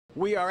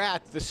We are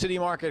at the City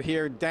Market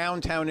here,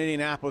 downtown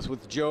Indianapolis,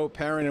 with Joe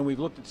Perrin, and we've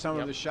looked at some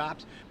of the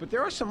shops. But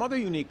there are some other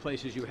unique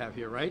places you have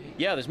here, right?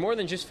 Yeah, there's more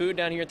than just food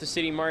down here at the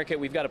City Market.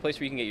 We've got a place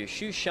where you can get your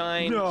shoes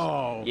shined.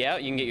 No! Yeah,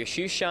 you can get your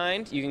shoes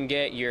shined. You can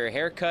get your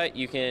hair cut.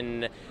 You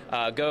can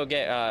go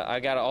get, I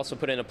got to also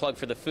put in a plug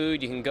for the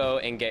food. You can go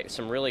and get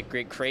some really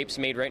great crepes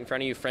made right in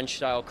front of you,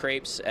 French-style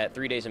crepes at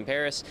 3 Days in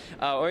Paris.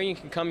 Or you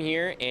can come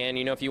here and,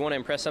 you know, if you want to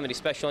impress somebody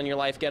special in your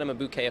life, get them a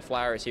bouquet of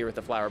flowers here with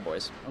the Flower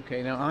Boys.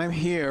 Okay, now I'm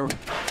here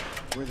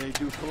where they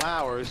do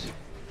flowers,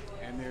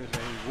 and there's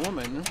a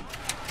woman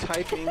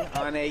typing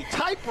on a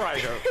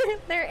typewriter.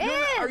 There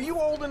is. Are you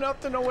old enough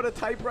to know what a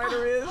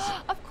typewriter is?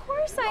 Of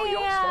course I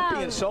Don't be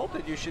am.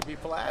 insulted. You should be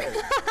flattered.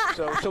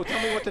 so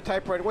tell me what the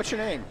typewriter. What's your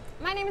name?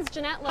 My name is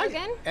Jeanette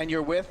Logan. And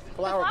you're with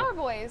Flower Flower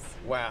Boys.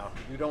 Wow,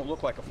 you don't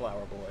look like a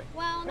flower boy.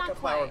 Well, like not a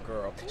flower quite.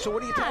 girl. So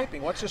what are you Yeah.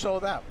 typing? What's this all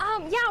about?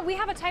 Yeah, we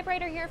have a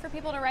typewriter here for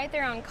people to write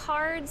their own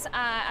cards,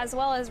 as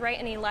well as write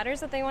any letters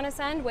that they want to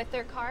send with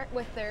their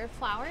with their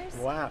flowers.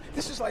 Wow,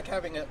 this is like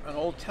having an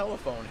old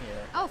telephone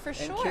here. Oh, for and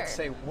sure. kids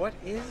say, "What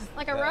is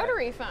Like that?" a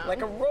rotary phone.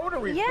 Like a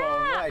rotary Yeah,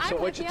 phone. Right. So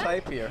I'm what'd with you ya.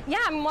 type here? Yeah,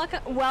 I'm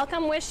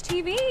welcome Wish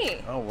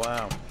TV. Oh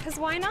wow. Because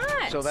why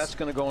not? So that's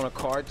going to go on a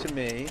card to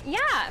me. Yeah.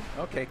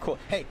 Okay, cool.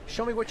 Hey,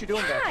 show me what you're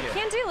doing back Yeah, here.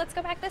 can do. Let's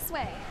go back this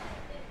way.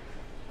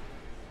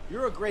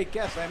 You're a great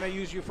guest. I may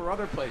use you for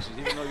other places,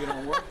 even though you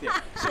don't work there.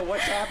 So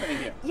what's happening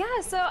here? Yeah,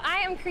 so I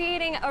am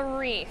creating a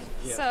wreath.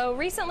 Yes. So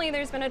recently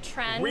there's been a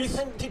trend.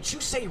 Did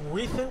you say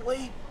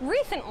recently?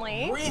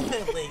 Recently.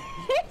 Recently.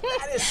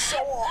 That is so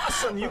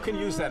awesome. You can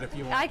use that if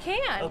you want. I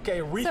can.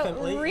 Okay,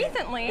 recently. So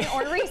recently,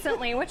 or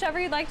recently, whichever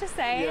you'd like to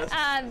say,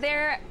 Yes.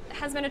 there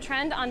has been a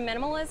trend on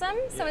minimalism.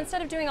 So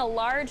instead of doing a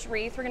large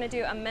wreath, we're going to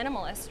do a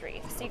minimalist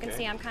wreath. So you can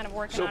see I'm kind of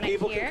working So on it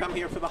people here. can come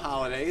here for the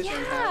holidays and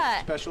Yeah,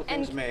 have special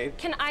things and made.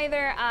 can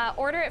either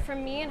order it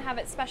from me and have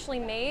it specially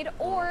made,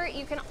 or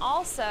you can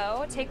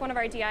also take one of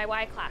our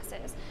DIY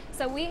classes.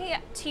 So we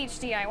teach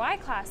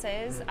DIY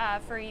classes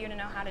for you to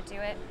know how to do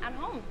it at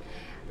home.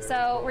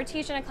 So we're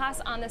teaching a class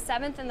on the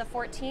 7th and the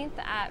 14th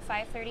at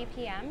 5:30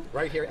 p.m.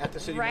 Right here at the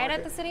City Market? Right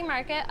at the City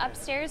Market,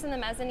 upstairs in the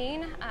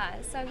mezzanine.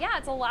 So yeah,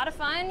 it's a lot of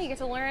fun. You get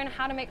to learn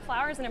how to make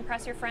flowers and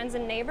impress your friends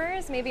and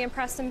neighbors, maybe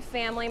impress some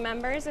family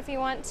members if you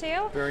want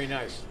to. Very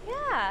nice.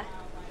 Yeah,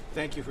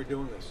 Thank you for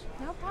doing this.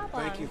 no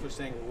problem. Thank you for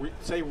saying,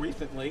 say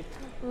recently.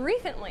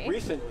 Recently.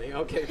 Recently,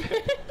 okay,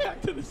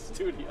 back to the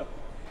studio.